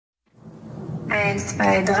1,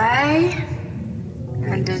 2, 3.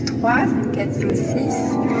 1, 2, 3, 4, 5, 6.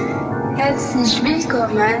 Herzlich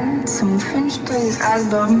willkommen zum 5.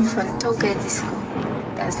 Album von Tocadisco.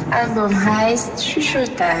 Das Album heißt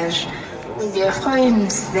CHUCHOTAGE und wir freuen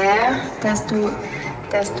uns sehr, dass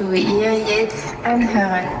du ihr jetzt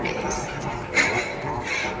anhören wirst.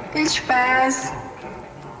 Viel Spaß!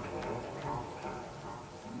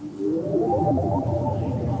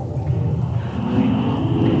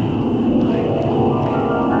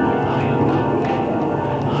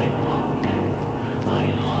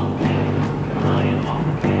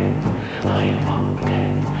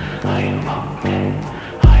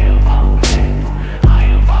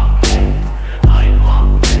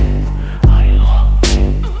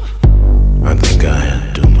 I think I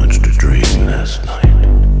had too much to drink last night.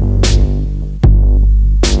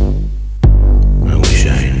 I wish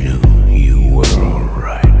I knew you were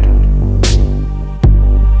alright.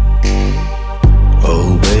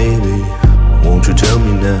 Oh baby, won't you tell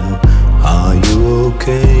me now? Are you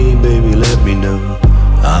okay? Baby, let me know.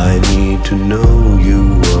 I need to know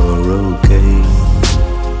you are okay.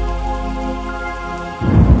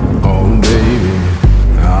 Oh baby,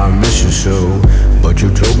 I miss you so, but you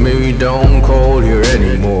told me don't call here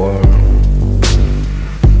anymore.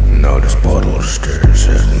 Now this bottle stares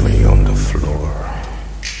at me on the floor.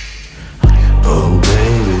 Oh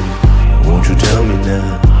baby, won't you tell me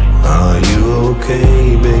now? Are you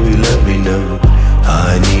okay? Baby, let me know.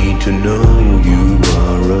 I need to know you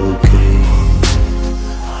are okay.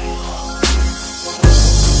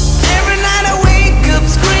 Every night I wake up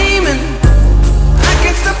screaming, I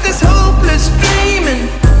can't stop this hopeless dreaming.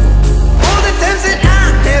 All the times that I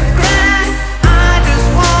have cried, I just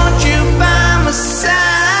want you by my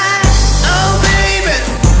side. Oh baby,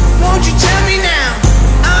 won't you tell me now?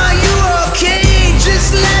 Are you okay?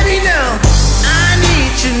 Just let me know. I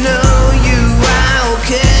need to know you are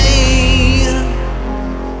okay.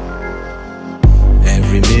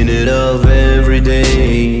 Every minute of every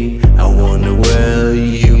day, I wonder where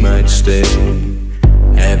you might stay.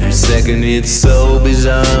 Every second it's so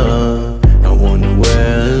bizarre, I wonder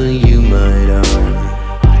where you might are.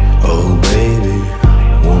 Oh baby,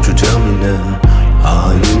 won't you tell me now?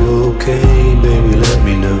 Are you okay? Baby, let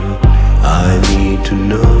me know. I need to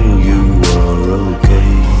know you are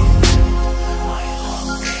okay.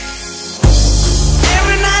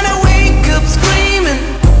 Every night I wake up screaming,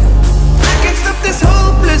 I can't stop this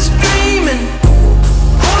hopeless dreaming.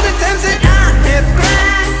 All the times that I have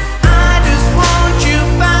cried, I just want you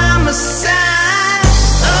by my side.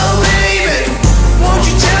 Oh baby, won't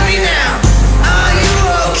you tell me now? Are you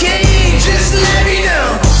okay? Just let me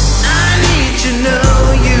know. I need to know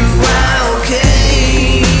you are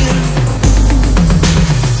okay.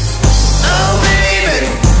 Oh baby,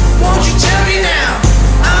 won't you tell me now?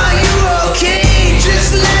 Are you okay?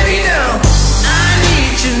 Just let me know. I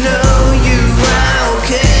need to know you are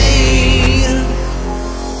okay.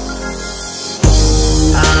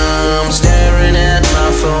 I'm staring at my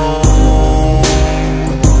phone.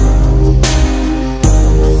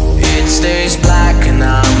 It stays black and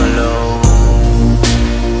I'm alone.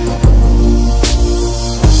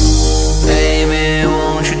 Baby,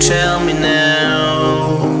 won't you tell me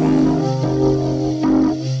now?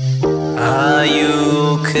 Are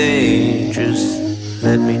you okay? Just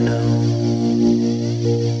let me know.